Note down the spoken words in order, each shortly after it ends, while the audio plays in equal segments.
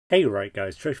Hey right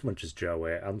guys, Trash Munchers Joe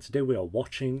here, and today we are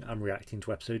watching and reacting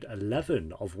to episode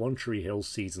 11 of One Tree Hill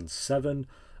Season 7.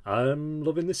 I'm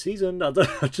loving this season. I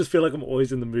just feel like I'm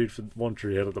always in the mood for One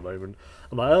Tree Hill at the moment.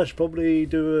 I'm like, I should probably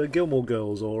do Gilmore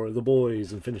Girls or The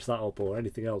Boys and finish that up or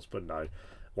anything else, but no.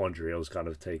 One Tree Hill's kind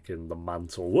of taken the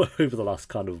mantle over the last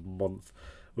kind of month,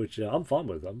 which I'm fine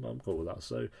with. I'm cool with that.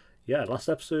 So yeah, last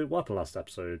episode, what happened last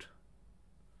episode?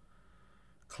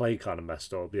 Clay kind of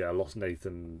messed up. Yeah, lost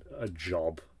Nathan a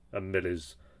job. And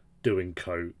Millie's doing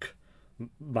coke.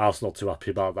 Mal's not too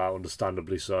happy about that,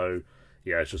 understandably so.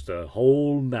 Yeah, it's just a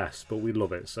whole mess, but we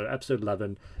love it. So episode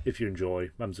 11, if you enjoy,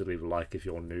 remember to leave a like. If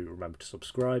you're new, remember to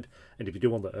subscribe. And if you do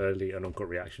want the early and uncut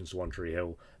reactions to One Tree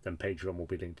Hill, then Patreon will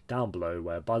be linked down below,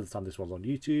 where by the time this one's on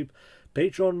YouTube,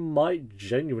 Patreon might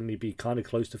genuinely be kind of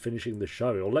close to finishing the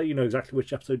show. I'll let you know exactly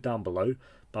which episode down below,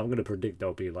 but I'm going to predict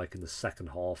they'll be like in the second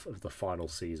half of the final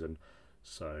season.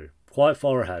 So, quite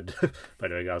far ahead.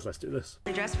 But anyway, guys, let's do this.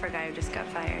 They dressed for a guy who just got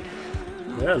fired.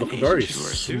 Yeah, looking very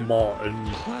smart and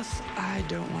plus, I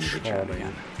don't want to be job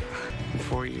again. In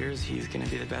 4 years, he's going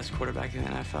to be the best quarterback in the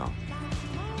NFL.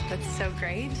 That's so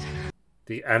great.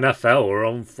 The NFL, we're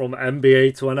on from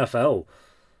NBA to NFL.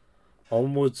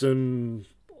 Onwards and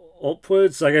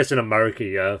upwards, I guess in America,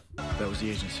 yeah. That was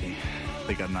the agency.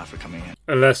 They got an offer coming in.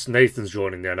 Unless Nathan's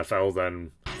joining the NFL,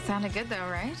 then. Sounded good though,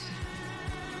 right?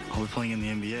 Oh, we're playing in the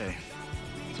NBA.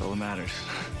 That's all that matters.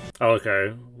 Oh,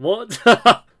 okay. What?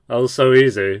 That was so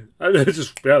easy. Yeah,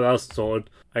 that's sorted.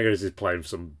 I guess he's playing for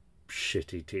some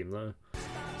shitty team, though.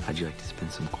 How'd you like to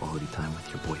spend some quality time with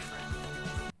your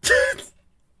boyfriend?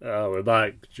 Oh, we're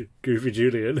back. Goofy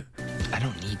Julian. I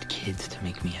don't need kids to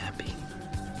make me happy.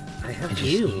 I just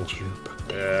need you, Brooke.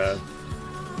 Yeah.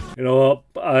 You know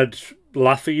what? I'd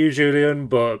laugh at you, Julian,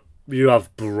 but you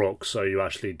have Brooke, so you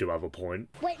actually do have a point.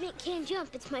 White Mink Can't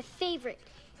Jump, it's my favorite.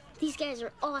 These guys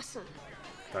are awesome.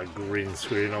 That green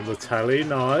screen on the telly,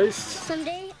 nice.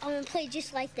 Someday, I want to play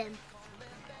just like them.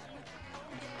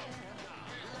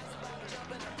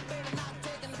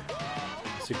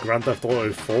 It's a Grand Theft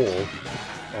Auto 4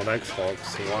 on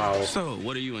Xbox, wow. So,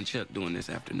 what are you and Chuck doing this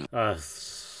afternoon?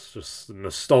 Just the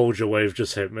nostalgia wave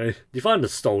just hit me. Do you find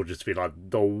nostalgia to be like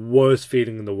the worst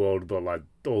feeling in the world, but like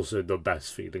also the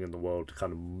best feeling in the world,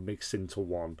 kind of mixed into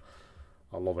one?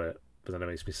 I love it, but then it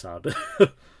makes me sad.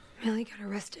 Millie got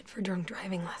arrested for drunk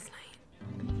driving last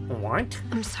night. What?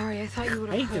 I'm sorry, I thought you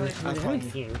would have heard.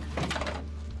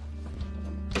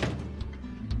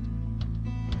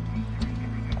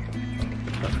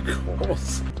 Of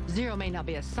course. Zero may not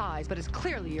be a size, but it's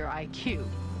clearly your IQ.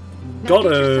 Now Got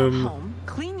get yourself him. home,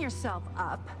 clean yourself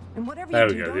up, and whatever There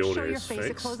you we do, go, the don't show audio your is face at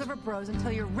fixed. close over bros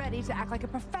until you're ready to act like a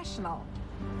professional.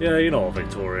 Yeah, you know,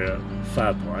 Victoria.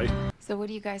 Fair play. So what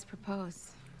do you guys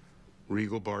propose?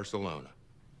 Regal Barcelona.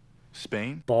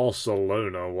 Spain?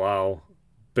 Barcelona, wow.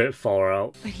 Bit far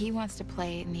out. But he wants to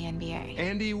play in the NBA.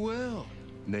 And he will.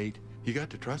 Nate, you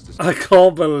got to trust us. I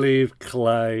can't believe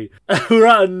Clay. We're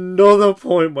at another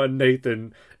point where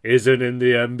Nathan isn't in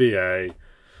the NBA.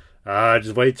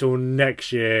 Just wait till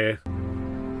next year.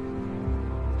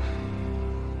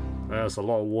 That's a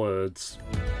lot of words.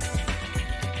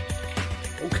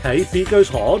 Okay, beat goes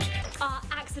hard. Our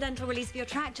accidental release of your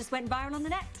track just went viral on the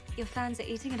net. Your fans are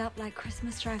eating it up like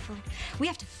Christmas trifle. We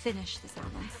have to finish this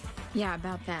album. Yeah,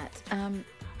 about that.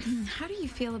 How do you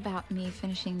feel about me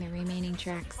finishing the remaining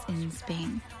tracks in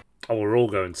Spain? Oh, we're all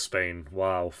going to Spain.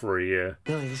 Wow, for a year.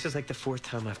 Millie, this is like the 4th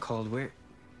time I've called. Where?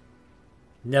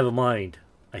 Never mind.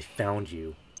 I found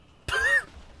you.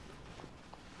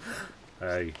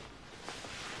 Hey.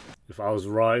 If I was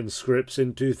writing scripts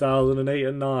in 2008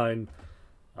 and 9,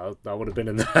 that would have been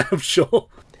in there, I'm sure.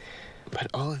 But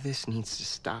all of this needs to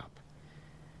stop.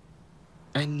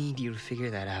 I need you to figure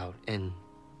that out, and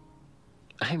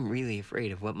I'm really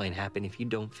afraid of what might happen if you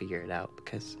don't figure it out,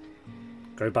 because...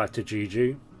 Go back to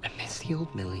Gigi. I miss the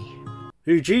old Millie.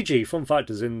 Who, Gigi, fun fact,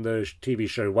 is in the TV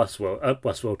show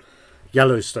Westworld,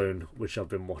 Yellowstone, which I've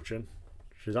been watching.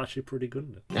 She's actually pretty good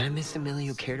in it. And I miss the Millie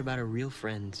who cared about her real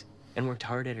friends and worked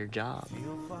hard at her job.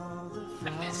 I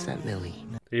miss that Millie.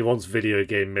 He wants video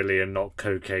game Millie and not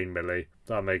cocaine Millie.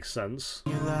 That makes sense.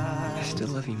 I still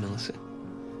love you, Melissa.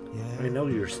 I know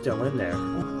you're still in there.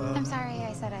 I'm sorry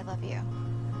I said I love you.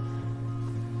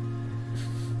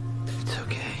 It's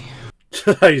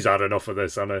okay. He's had enough of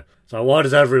this, hasn't he? So why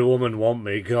does every woman want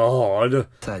me? God.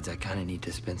 Besides, I kind of need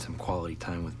to spend some quality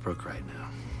time with Brooke right now.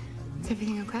 Is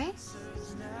everything okay?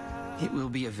 It will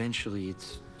be eventually.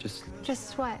 It's just...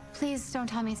 Just what? Please don't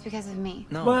tell me it's because of me.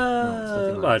 No, Well, no, it's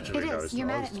nothing like that. actually, It no, is. it's You're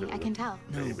not. mad It's at me. too I can tell.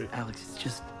 No, Maybe. Alex, it's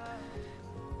just...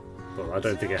 But I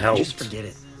don't think it helps. Just forget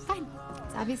it. Fine.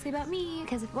 It's obviously about me,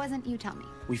 because if it wasn't, you tell me.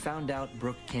 We found out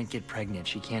Brooke can't get pregnant.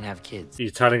 She can't have kids. You're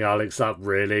telling Alex that,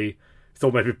 really?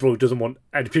 Thought maybe Brooke doesn't want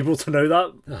any people to know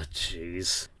that? Oh,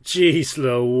 jeez. Jeez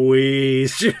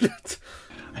Louise.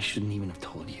 I shouldn't even have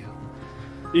told you.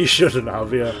 You shouldn't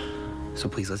have, yeah. So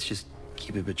please, let's just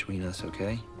keep it between us,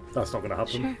 okay? That's not going to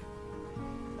happen.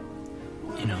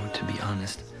 Sure. You know, to be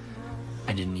honest,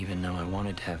 I didn't even know I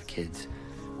wanted to have kids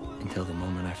until the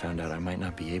moment I found out I might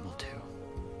not be able to.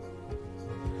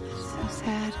 So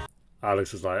sad.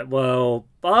 Alex is like, well,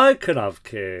 I can have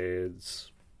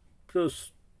kids.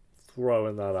 Just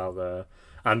throwing that out there.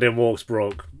 And in walks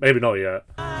Brooke. Maybe not yet.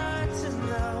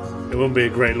 It wouldn't be a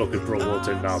great look if Brooke walked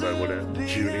in now, though, would it?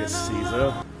 Julius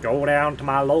Caesar. Go down to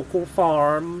my local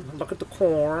farm. Look at the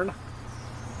corn.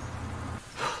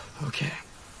 Okay.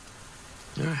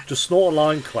 All right. Just snort a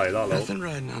line, Clay, that'll help. Nothing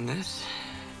riding on this.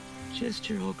 Just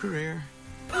your whole career.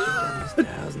 You've done this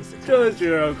thousands of times. Just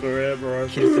your own career, bro.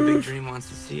 Kid with a big dream wants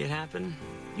to see it happen.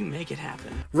 You make it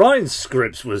happen. Writing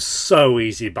scripts was so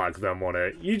easy back then, wasn't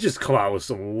it? You just come out with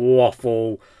some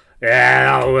waffle.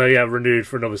 Yeah, we'll get renewed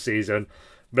for another season.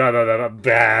 Blah, blah, blah,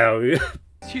 blah, blah.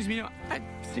 Excuse me, I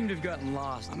seem to have gotten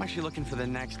lost. I'm actually looking for the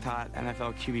next hot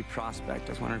NFL QB prospect.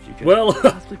 I was wondering if you could Well,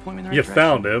 possibly point me in the right you direction.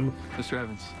 found him. Mr.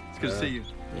 Evans, it's good to see you.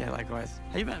 Yeah, likewise.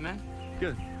 How you been, man?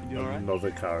 Good. You doing all right?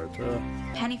 Another character.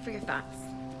 Penny for your thoughts.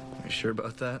 Are you sure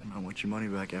about that? I want your money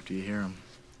back after you hear him.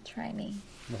 Try me.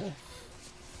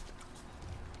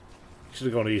 Should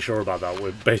have gone, are you sure about that?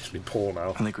 We're basically poor now.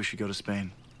 I think we should go to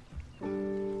Spain.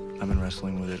 I've been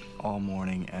wrestling with it all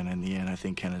morning, and in the end, I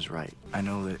think Ken is right. I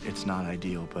know that it's not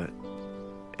ideal, but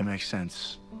it makes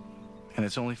sense. And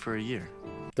it's only for a year.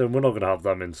 Then we're not going to have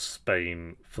them in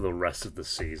Spain for the rest of the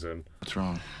season. What's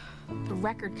wrong? The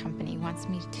record company wants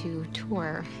me to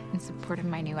tour in support of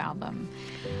my new album.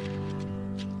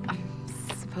 I'm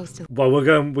supposed to... Well, we're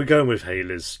going with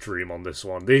Haley's dream on this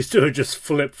one. These two are just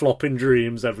flip-flopping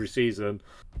dreams every season.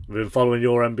 We've been following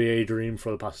your NBA dream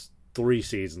for the past 3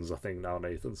 seasons, I think, now,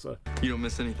 Nathan, so... You don't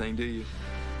miss anything, do you?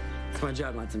 It's my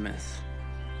job not to miss.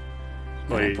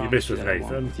 Well, you missed with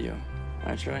Nathan. With you.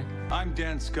 Right, Troy? I'm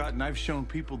Dan Scott, and I've shown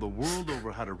people the world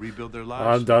over how to rebuild their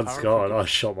lives. I'm Dan Powerful Scott, and I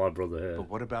gifts. shot my brother here. But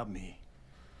what about me?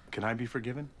 Can I be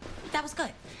forgiven? That was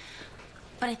good.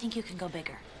 But I think you can go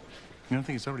bigger. You don't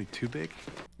think it's already too big?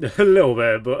 A little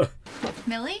bit, but...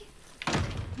 Millie? Oh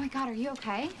my god, are you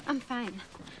okay? I'm fine.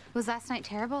 Was last night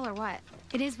terrible or what?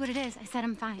 It is what it is. I said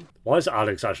I'm fine. Why is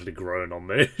Alex actually growing on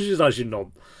me? She's actually not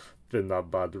been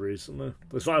that bad recently.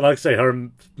 It's like I say, her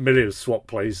and Millie have swapped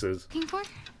places. Looking for?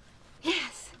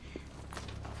 Yes.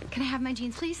 Can I have my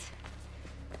jeans, please?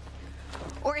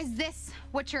 Or is this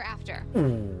what you're after?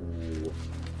 Ooh.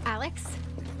 Alex,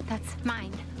 that's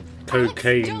mine.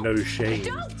 Cocaine, Alex, no shame.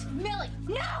 Don't! Millie,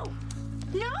 no!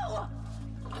 No!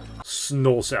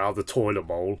 Snorts it out of the toilet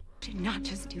bowl. Did not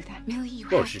just do that. Millie, you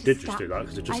Well, have she to did stop. just do that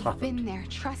because it just I've happened. been there.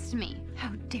 Trust me. How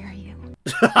dare you?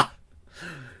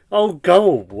 Oh,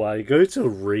 go away. Go to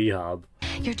rehab.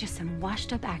 You're just some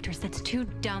washed-up actress that's too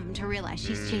dumb to realize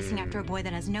she's chasing after a boy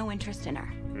that has no interest in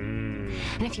her. And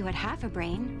if you had half a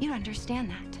brain, you'd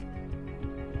understand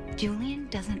that. Julian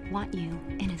doesn't want you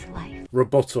in his life.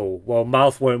 Rebuttal. Well,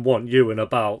 Mouth won't want you in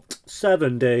about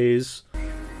 7 days.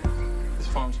 This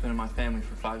farm's been in my family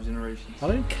for 5 generations. I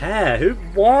don't care.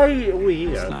 Why are we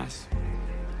here? It's nice.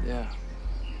 Yeah.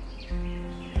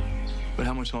 But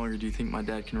how much longer do you think my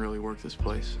dad can really work this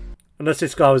place? Unless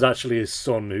this guy was actually his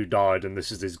son who died and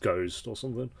this is his ghost or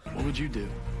something. What would you do?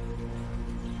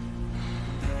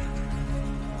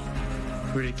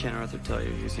 Who did Ken Arthur tell you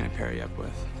he was going to pair you up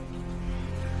with?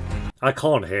 I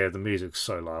can't hear. The music's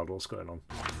so loud. What's going on?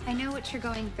 I know what you're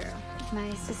going through.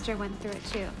 My sister went through it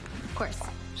too. Of course,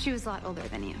 she was a lot older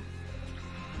than you.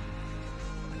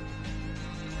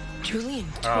 Julian.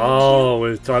 Oh,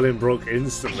 we're telling Brooke I can't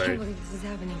instantly. believe this is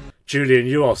happening. Julian,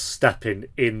 you are stepping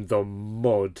in the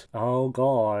mud. Oh,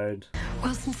 God.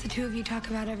 Well, since the two of you talk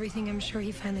about everything, I'm sure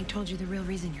he finally told you the real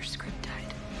reason your script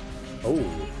died. Oh.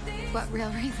 What real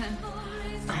reason?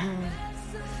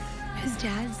 His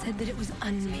dad said that it was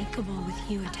unmakeable with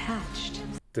you attached.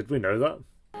 Did we know that?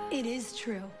 It is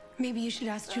true. Maybe you should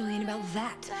ask Julian about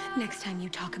that next time you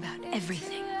talk about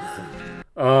everything.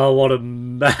 Oh, what a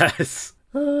mess.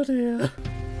 Oh, dear.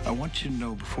 I want you to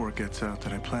know before it gets out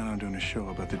that I plan on doing a show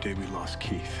about the day we lost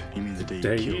Keith. You mean the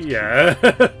day you killed Yeah.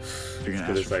 Keith? If you're Gonna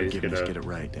gonna ask for say he's forgiveness, gonna- get it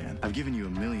right, Dan. I've given you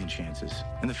 1,000,000 chances.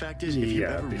 And the fact is, if you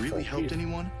Yeah, ever before really helped Keith.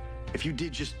 anyone, if you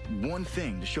did just one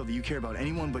thing to show that you care about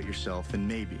anyone but yourself, then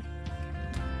maybe.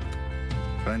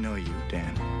 But I know you,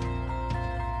 Dan.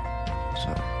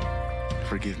 So,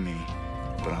 forgive me,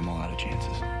 but I'm all out of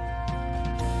chances.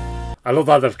 I love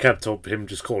that they've kept up him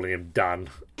just calling him Dan.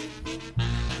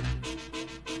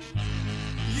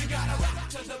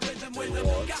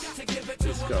 What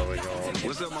is going on?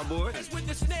 What's up, my boy?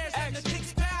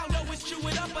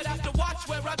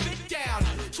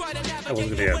 Everyone's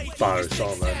gonna get embarrassed,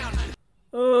 aren't they?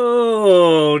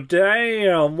 Oh,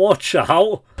 damn, watch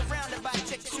out!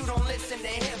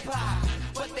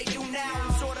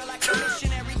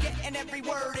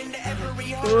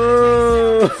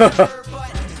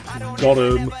 Got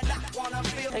him.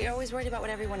 You're always worried about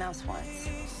what everyone else wants.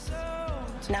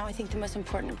 So now I think the most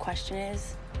important question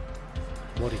is,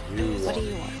 what do you want? What do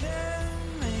you want?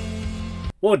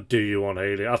 What do you want,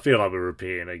 Hayley? I feel like we're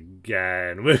repeating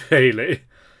again with Hayley.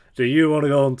 Do you want to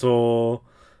go on tour?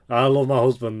 I love my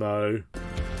husband though.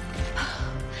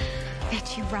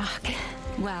 Bet you rock.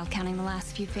 Well, counting the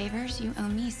last few favors, you owe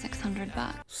me $600.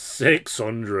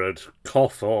 600?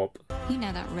 Cough up. You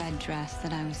know that red dress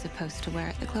that I was supposed to wear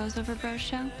at the Clothes Over Bro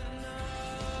show?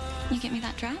 You get me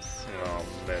that dress? Oh,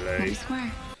 Millie. We'll be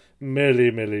square.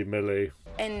 Millie.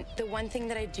 And the one thing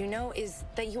that I do know is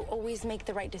that you always make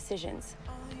the right decisions.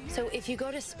 So if you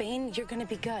go to Spain, you're gonna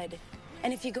be good.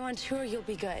 And if you go on tour, you'll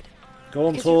be good. Go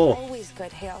on Because tour. You're always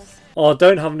good, Hales. Oh,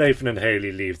 don't have Nathan and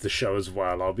Hayley leave the show as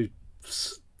well.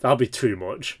 That'll be too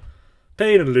much.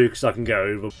 Payne and Lucas I can get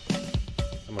over.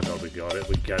 Oh my god, we got it.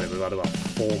 We get it. We've had about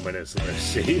 4 minutes of this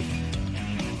scene.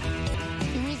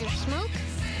 You either smoke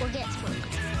or get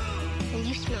smoked. And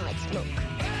you smell like smoke.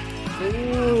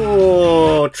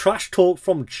 Ooh, trash talk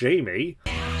from Jamie.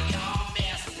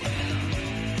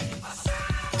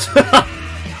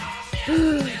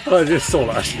 I just saw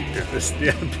that actually did this in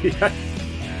the NBA.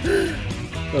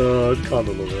 Oh, I kind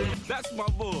of love it. That's my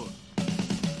boy.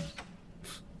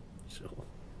 Sure.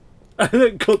 And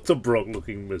then cut to Brooke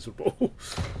looking miserable.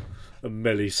 And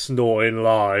Millie snorting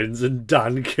lines and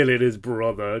Dan killing his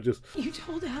brother. Just. You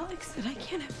told Alex that I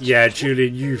can't have. Yeah,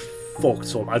 Julian, you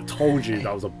fucked up. I told you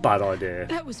that was a bad idea.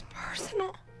 That was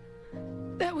personal.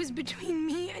 That was between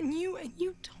me and you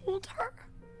told her.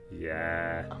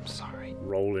 Yeah. I'm sorry.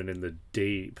 Rolling in the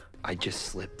deep. I just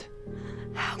slipped.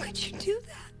 How could you do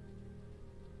that?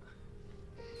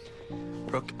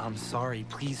 Brooke, I'm sorry.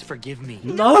 Please forgive me.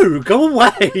 No, go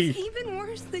away. What's even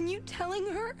worse than you telling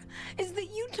her is that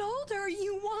you told her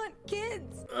you want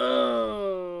kids.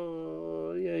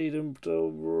 Oh, yeah, you didn't tell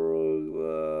Brooke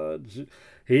that.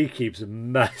 He keeps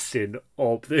messing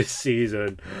up this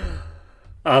season.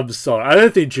 I'm sorry. I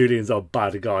don't think Julian's a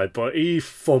bad guy, but he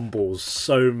fumbles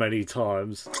so many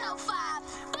times. Oh,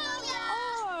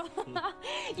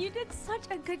 you did such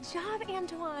a good job,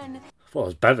 Antoine. I thought it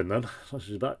was Bevan then. So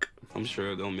she's back. I'm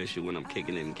sure they'll miss you when I'm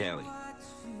kicking it in Cali.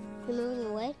 You're moving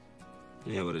away?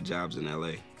 Yeah, well, the job's in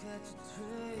L.A.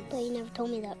 But you never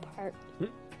told me that part.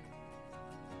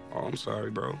 Oh, I'm sorry,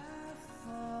 bro.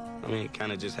 I mean, it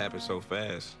kind of just happened so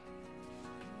fast.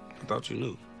 I thought you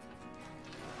knew.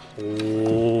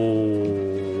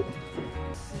 Oh.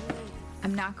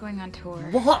 I'm not going on tour.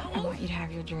 What? I want you to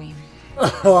have your dream.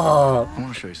 I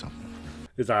want to show you something.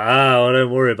 It's like,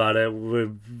 don't worry about it.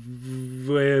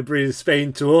 We're bringing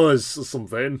Spain to us or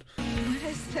something. What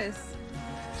is this?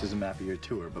 This is a map of your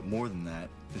tour, but more than that,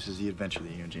 this is the adventure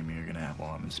that you and Jamie are going to have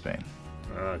while I'm in Spain.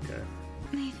 Okay.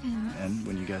 Nathan. And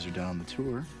when you guys are done on the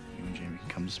tour, you and Jamie can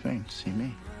come to Spain to see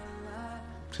me.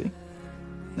 See?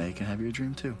 Now you can have your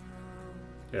dream too.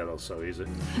 Yeah, that's so easy.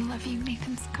 I love you,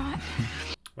 Nathan Scott.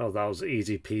 Well, that was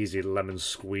easy peasy lemon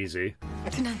squeezy.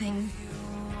 It's nothing.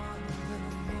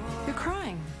 You're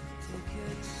crying.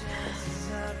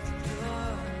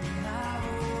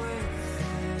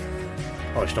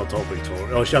 Oh, she not told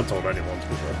Victoria. Oh, she hasn't told anyone to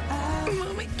be fair.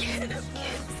 Mom, I can't have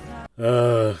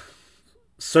kids.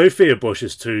 Sophia Bush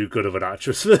is too good of an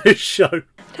actress for this show.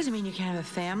 Doesn't mean you can't have a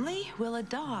family. We'll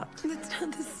adopt. That's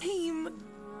not the same.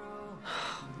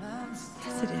 Yes,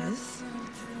 it is.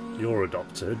 You're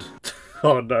adopted.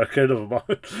 Oh no, okay, never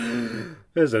mind.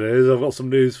 Yes it is, I've got some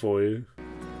news for you.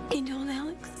 He told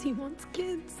Alex he wants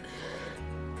kids.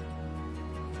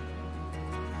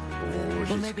 Oh,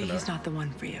 Well, maybe he's not the one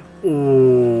for you.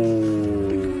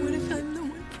 Ooh. What if I'm the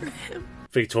one for him?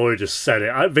 Victoria just said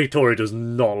it. Victoria does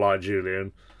not like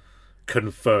Julian.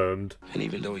 Confirmed. And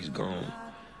even though he's gone,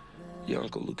 your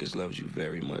Uncle Lucas loves you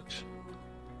very much.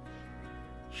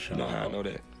 Shut You know how I up. know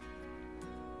that?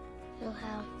 Know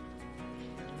how?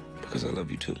 Because I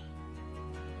love you too.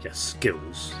 Yeah,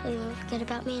 skills. So you won't forget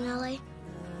about me in LA?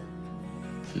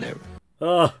 Never.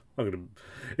 Ah, I'm gonna.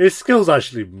 His skills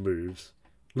actually moves.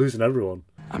 Losing everyone.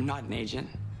 I'm not an agent.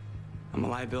 I'm a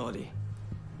liability.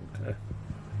 Okay.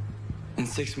 In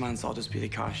 6 months, I'll just be the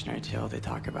cautionary tale they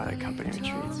talk about at company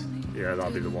retreats. Yeah,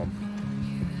 that'll be the one.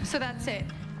 So that's it.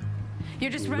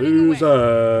 You're just running away.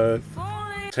 Loser.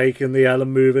 Taking the L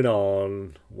and moving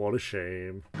on. What a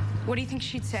shame. What do you think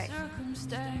she'd say?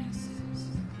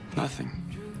 Nothing.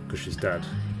 Because she's dead.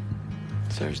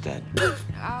 Sarah's dead.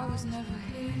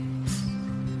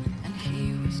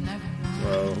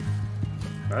 Well,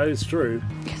 that is true.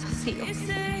 Guess I'll see you.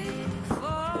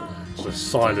 It's a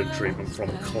silent treatment from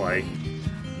Clay.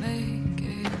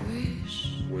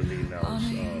 Willie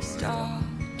Nelson.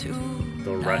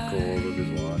 The record of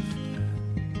his life.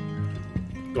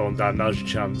 Go on, Dan, now's your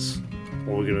chance.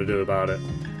 What are we going to do about it?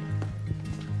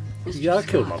 Yeah, I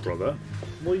killed my brother.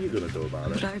 What are you going to do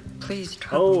about it? Could I please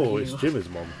trouble you? It's Jimmy's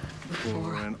mom.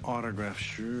 For an autograph,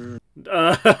 sure.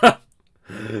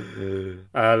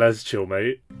 Let's chill,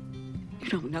 mate. You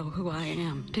don't know who I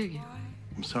am, do you?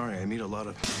 I'm sorry, I meet a lot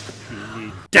of...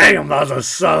 Damn, that was a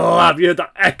slap! You had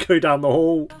that echo down the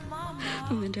hall.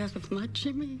 From the death of my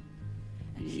Jimmy.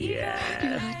 Yeah. You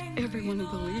let everyone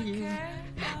believe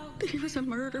that he was a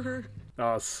murderer.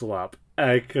 That slap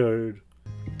echoed.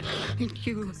 And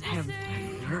you have the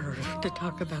nerve to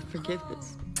talk about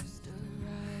forgiveness.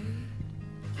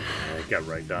 Get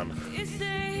right, Dan.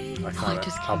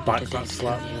 I'll back that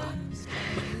slap.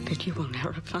 That you will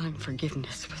never find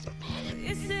forgiveness with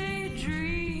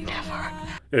me.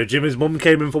 Never. Jimmy's mum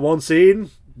came in for one scene,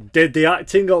 did the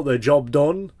acting, got the job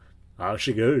done. Out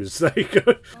she goes. There you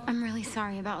go. I'm really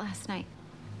sorry about last night.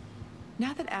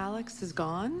 Now that Alex is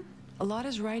gone, a lot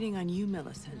is riding on you,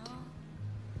 Millicent.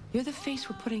 You're the face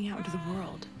we're putting out into the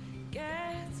world.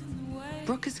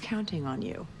 Brooke is counting on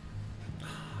you.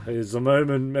 Here's the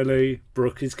moment, Millie.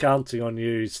 Brooke is counting on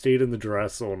you, stealing the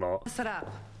dress or not. Set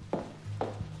up.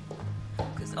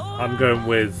 I'm going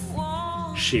with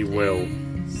she will.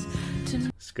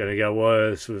 It's gonna get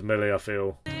worse with Millie, I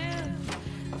feel.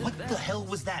 What the hell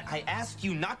was that? I asked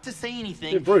you not to say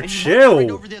anything. Hey, bro, and you chill. walked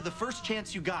right over there the first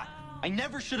chance you got. I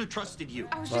never should have trusted you.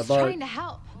 I was just trying to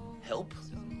help. Help?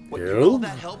 What, Help? all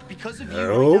that help because of you?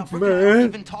 Help, Right now, Brooke and I aren't man.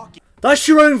 even talking. That's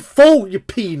your own fault, you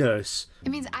penis. It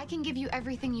means I can give you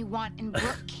everything you want and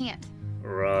Brooke can't.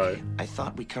 Right. I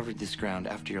thought we covered this ground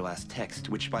after your last text,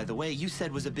 which, by the way, you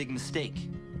said was a big mistake.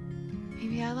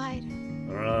 Maybe I lied.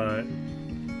 Right.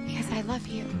 Because I love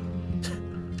you.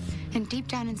 And deep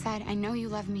down inside, I know you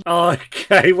love me.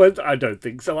 Okay, well, I don't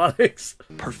think so, Alex.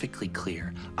 Perfectly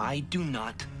clear. I do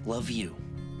not love you.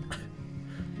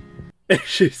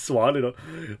 She's smiling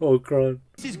or crying.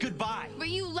 This is goodbye. But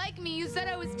you like me. You said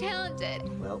I was talented.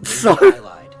 Well, maybe So- I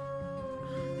lied.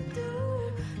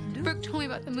 Brooke told me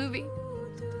about the movie.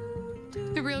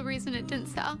 The real reason it didn't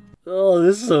sell. Oh,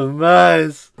 this is a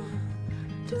mess.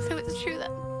 So it's true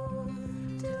that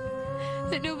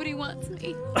nobody wants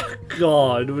me.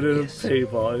 God, we did a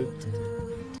pay-by.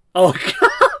 Oh, God.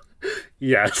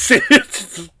 Yes,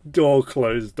 it's door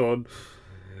closed on.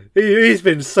 He's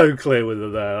been so clear with her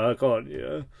there, I can't,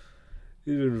 yeah.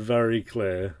 He's been very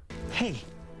clear. Hey,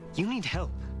 you need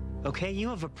help, okay? You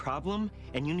have a problem,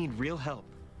 and you need real help.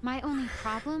 My only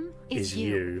problem is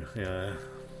you, yeah.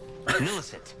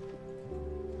 Millicent.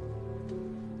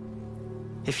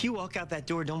 If you walk out that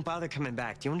door, don't bother coming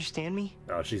back. Do you understand me?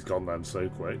 Oh, she's gone then so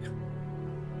quick.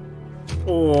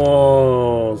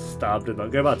 Oh, stabbed in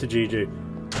that. Go back to Gigi.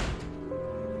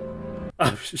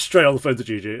 Straight on the phone to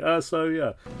Gigi. So,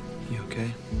 yeah. You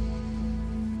okay?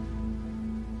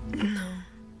 No.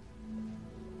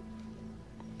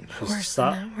 She's Worse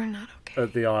sat than that, we're not okay.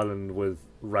 at the island with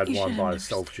red You wine should by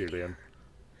herself, Julian.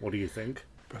 What do you think?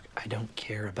 Brooke, I don't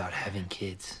care about having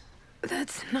kids.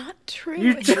 That's not true.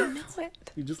 You and just- you know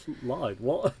it. You just lied.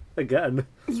 What? Again?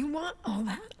 You want all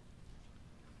that.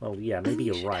 Well, yeah, maybe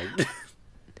you're right.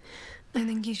 I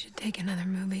think you should take another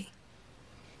movie.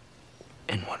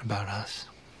 And what about us?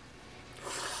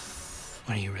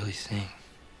 What are you really saying?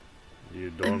 You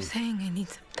I'm done. saying I need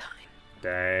some time.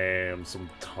 Damn, some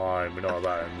time. We know how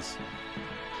that ends.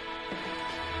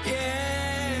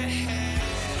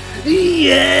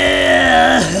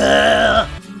 Yeah!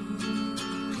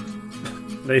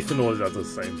 Nathan always has the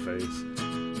same face.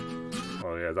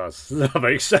 Oh yeah, that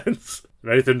makes sense.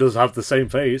 Nathan does have the same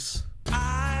face.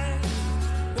 Hi.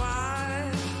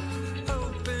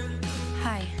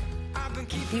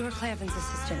 You were Clay Evans'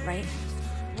 assistant, right?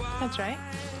 That's right.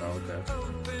 Oh, okay.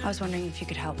 I was wondering if you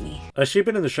could help me. Has she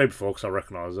been in the show before? Because I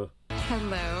recognise her.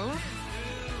 Hello?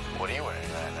 What are you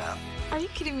wearing right now? Are you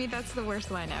kidding me? That's the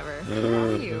worst line ever. Where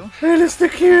are you? And it's the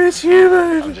cutest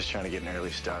human! I'm just trying to get an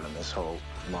early start on this whole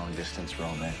long-distance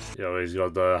romance. Yo, he's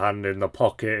got the hand in the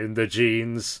pocket in the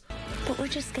jeans. But we're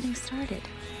just getting started.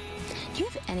 Do you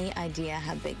have any idea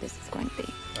how big this is going to be?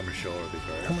 I'm sure it'll be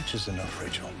great. How much is enough,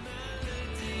 Rachel?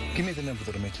 Give me the number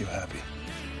that'll make you happy.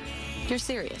 You're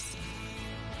serious?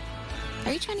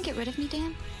 Are you trying to get rid of me,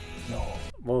 Dan? No.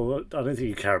 Well, I don't think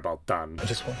you care about Dan. I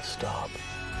just want to stop.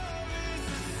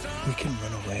 We can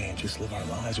run away and just live our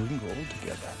lives. We can grow old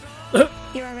together.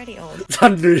 You're already old. I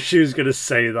knew she was going to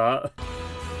say that.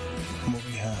 What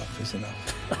we have is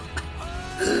enough.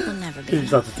 We'll never be You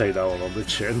just have to take that one on the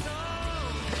chin.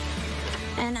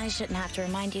 And I shouldn't have to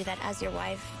remind you that as your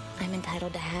wife, I'm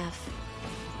entitled to half.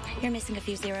 You're missing a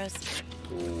few zeros.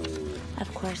 Ooh.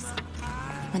 Of course.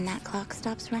 When that clock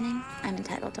stops running, I'm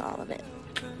entitled to all of it.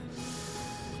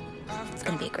 It's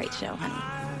gonna be a great show, honey.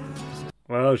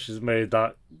 Well, she's made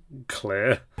that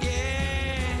clear.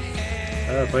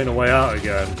 Playing A Way Out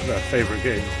again, their favourite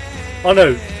game. Oh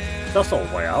no, that's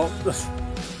not A Way Out.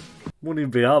 Wouldn't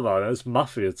even be out there. It's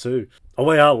Mafia too. A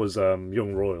Way Out was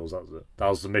Young Royals. That was it. That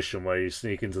was the mission where you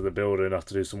sneak into the building, have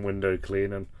to do some window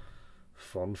cleaning.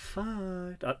 Fun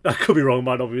fact. I could be wrong.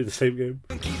 Might not be the same game.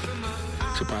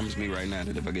 So promise me right now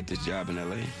that if I get this job in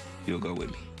LA, you'll go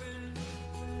with me.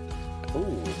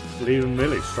 Ooh, leaving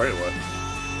Millie straight away.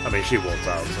 I mean, she walked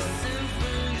out, so.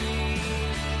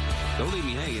 Don't leave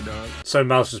me hanging, dog. So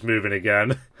Mouse is moving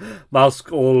again. Mouse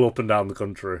all up and down the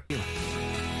country.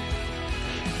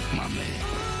 My man.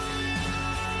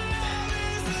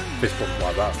 Fist bump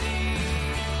like that.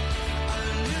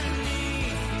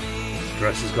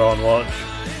 Dress is gone, watch.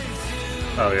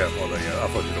 Oh yeah, well there you go. I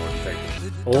thought you'd already taken it.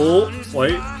 Oh,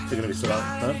 wait. They're going to be stood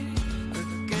out. No?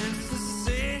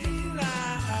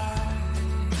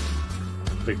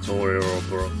 Victoria or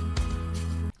Brooke?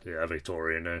 Yeah,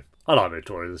 Victoria, no. I like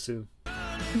Victoria this season.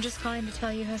 I'm just calling to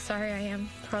tell you how sorry I am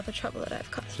for all the trouble that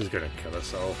I've caused. She's going to kill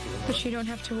herself. But you don't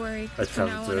have to worry, because from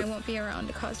now on I won't be around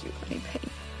to cause you any pain.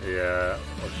 Yeah,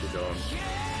 what's she done?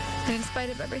 And in spite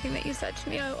of everything that you said to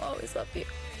me, I will always love you.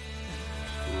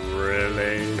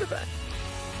 Really? Goodbye.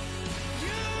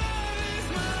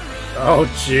 Oh,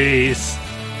 jeez.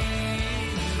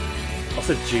 I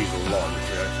said jeez a lot in this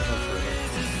reaction.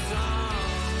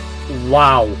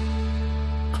 Wow.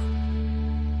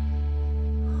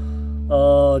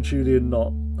 Oh, Julian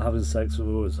not having sex with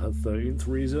her was her 13th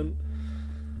reason.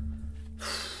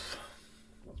 That's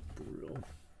brutal.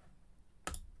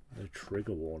 No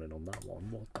trigger warning on that one.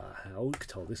 What the hell? You could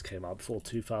tell this came out before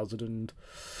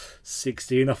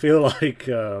 2016. I feel like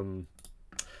 13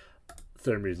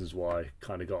 Reasons Why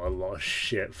kind of got a lot of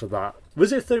shit for that.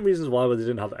 Was it 13 Reasons Why where they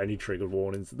didn't have any trigger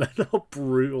warnings? Then how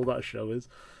brutal that show is.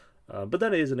 But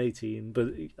then it is an 18.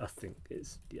 But I think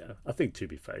it's, yeah, I think to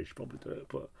be fair, you should probably do it.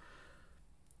 But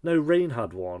no, Rain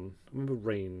had one. I remember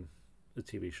Rain, the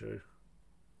TV show,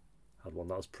 had one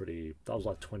that was pretty. That was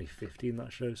like 2015.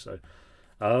 That show. So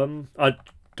I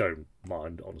don't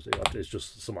mind, honestly. It's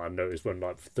just something I noticed when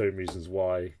like 13 Reasons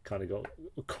Why kind of got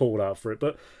called out for it.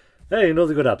 But hey,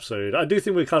 another good episode. I do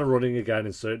think we're kind of running again.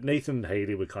 And so Nathan and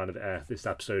Haley were kind of this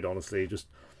episode, honestly. Just,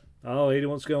 oh, Haley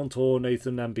wants to go on tour.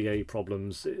 Nathan, NBA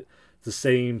problems. The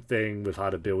same thing we've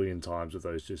had a billion times with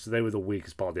those two. So they were the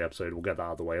weakest part of the episode. We'll get that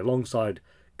out of the way. Alongside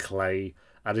Clay,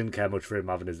 I didn't care much for him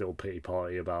having his little pity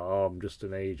party about, oh, I'm just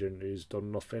an agent who's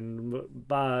done nothing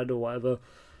bad or whatever.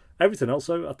 Everything else,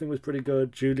 though, I think was pretty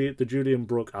good. The Julian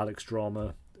Brooke Alex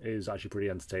drama is actually pretty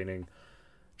entertaining.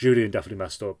 Julian definitely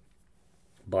messed up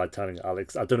by telling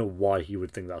Alex. I don't know why he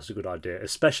would think that's a good idea,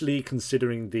 especially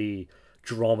considering the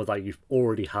drama that you've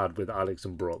already had with Alex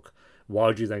and Brooke. Why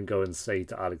would you then go and say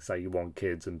to Alex that you want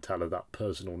kids and tell her that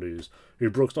personal news, who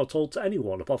Brooke's not told to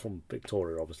anyone, apart from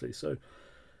Victoria, obviously. So,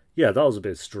 yeah, that was a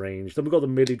bit strange. Then we got the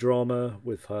Millie drama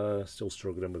with her still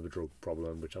struggling with a drug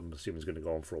problem, which I'm assuming is going to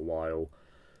go on for a while.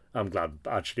 I'm glad,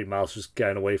 actually, Mouse was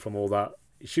getting away from all that.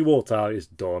 She walked out, it's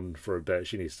done for a bit.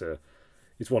 She needs to...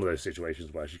 It's one of those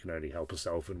situations where she can only help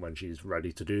herself, and when she's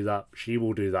ready to do that, she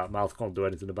will do that. Mouth can't do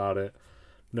anything about it.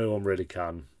 No one really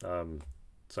can.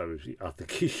 So I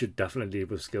think he should definitely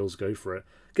leave with skills, go for it.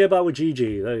 Get back with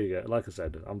Gigi, there you go. Like I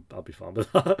said, I'll be fine with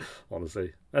that,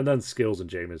 honestly. And then Skills and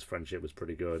Jamie's friendship was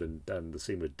pretty good, and then the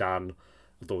scene with Dan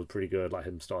I thought was pretty good, like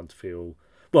him starting to feel...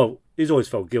 Well, he's always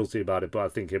felt guilty about it, but I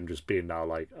think him just being now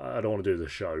like, I don't want to do the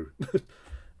show.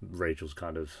 Rachel's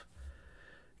kind of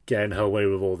getting her way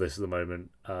with all this at the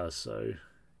moment. So,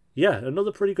 yeah,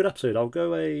 another pretty good episode. I'll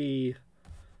go a...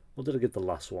 What did I give the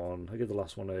last one? I gave the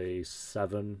last one a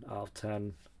 7 out of 10.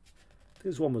 I think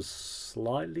this one was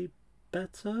slightly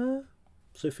better.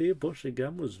 Sophia Bush,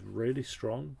 again, was really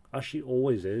strong. As she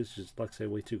always is. Just, like I say,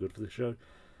 way too good for the show.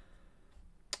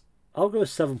 I'll go a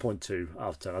 7.2 out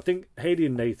of 10. I think Haley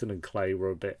and Nathan and Clay were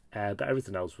a bit but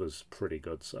everything else was pretty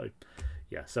good. So,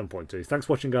 yeah, 7.2. Thanks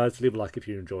for watching, guys. Leave a like if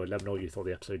you enjoyed. Let me know what you thought of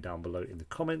the episode down below in the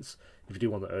comments. If you do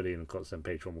want the early and content,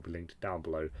 Patreon will be linked down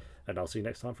below. And I'll see you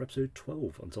next time for episode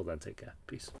 12. Until then, take care.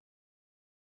 Peace.